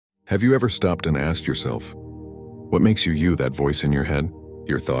Have you ever stopped and asked yourself, what makes you you, that voice in your head?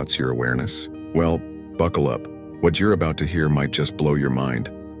 Your thoughts, your awareness? Well, buckle up. What you're about to hear might just blow your mind.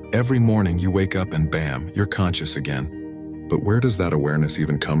 Every morning you wake up and bam, you're conscious again. But where does that awareness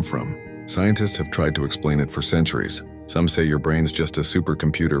even come from? Scientists have tried to explain it for centuries. Some say your brain's just a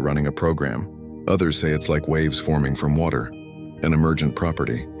supercomputer running a program. Others say it's like waves forming from water, an emergent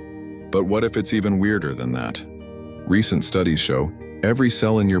property. But what if it's even weirder than that? Recent studies show every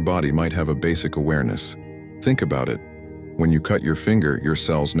cell in your body might have a basic awareness. Think about it. When you cut your finger, your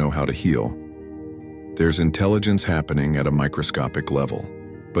cells know how to heal. There's intelligence happening at a microscopic level.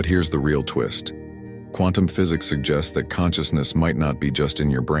 But here's the real twist. Quantum physics suggests that consciousness might not be just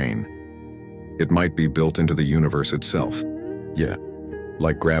in your brain. It might be built into the universe itself. Yeah,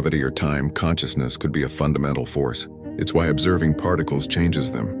 like gravity or time, consciousness could be a fundamental force. It's why observing particles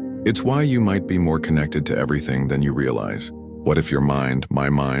changes them. It's why you might be more connected to everything than you realize. What if your mind,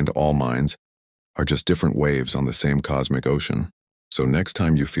 my mind, all minds, are just different waves on the same cosmic ocean? So next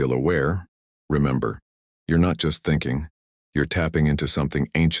time you feel aware, remember, you're not just thinking, you're tapping into something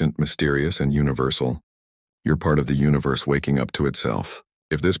ancient, mysterious, and universal. You're part of the universe waking up to itself.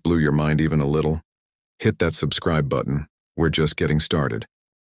 If this blew your mind even a little, hit that subscribe button. We're just getting started.